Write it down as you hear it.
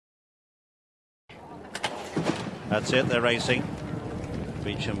That's it, they're racing.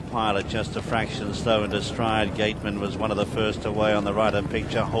 Beecham Pilot just a fraction slow into stride. Gateman was one of the first away on the right of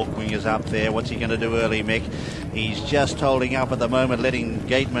picture. Hawkwing is up there. What's he going to do early, Mick? He's just holding up at the moment, letting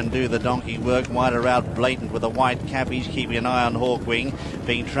Gateman do the donkey work. Wider out Blatant with a white cap. He's keeping an eye on Hawkwing,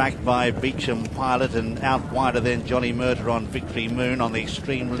 being tracked by Beecham Pilot, and out wider then Johnny Murter on Victory Moon. On the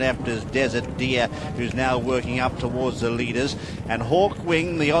extreme left is Desert Deer, who's now working up towards the leaders. And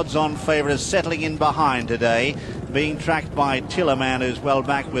Hawkwing, the odds-on favourite, is settling in behind today, being tracked by Tillerman, who's well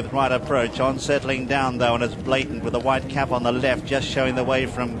back with right approach. On settling down though, and it's Blatant with a white cap on the left, just showing the way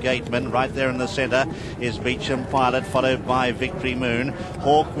from Gateman. Right there in the centre is Beecham Pilot, followed by Victory Moon.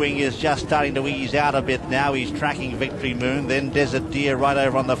 Hawkwing is just starting to ease out a bit now. He's tracking Victory Moon, then Desert Deer right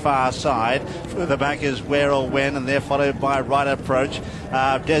over on the far side. Further back is Where or When, and they're followed by Right Approach.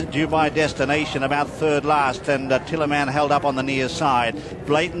 Dubai Destination about third last, and Tillerman held up on the near side.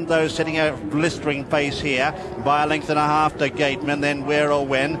 Blatant though setting a blistering pace here by a length and a half to Gateman, then Where or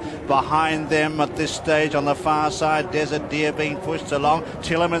When. Behind them at this stage on the far side, Desert Deer being pushed along.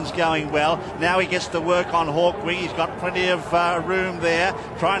 Tillerman's going well. Now he gets to work on Hawkwing. He's got plenty of room there,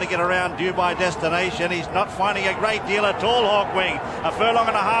 trying to get around Dubai Destination. He's not finding a great deal at all, Hawkwing. A furlong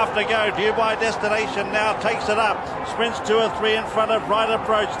and a half to go. Dubai Destination now takes it up. Sprints 2 or 3 in front of Right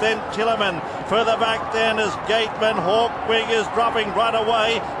Approach, then Tillerman. Further back then is Gateman. Hawkwing is dropping right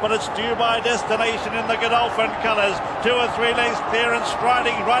away, but it's Dubai Destination in the Godolphin colours. 2 or 3 lengths clear and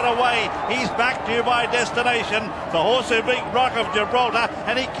striding right away. He's back, Dubai Destination. The horse who beat Rock of Gibraltar,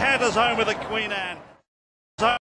 and he canters home with the Queen Anne.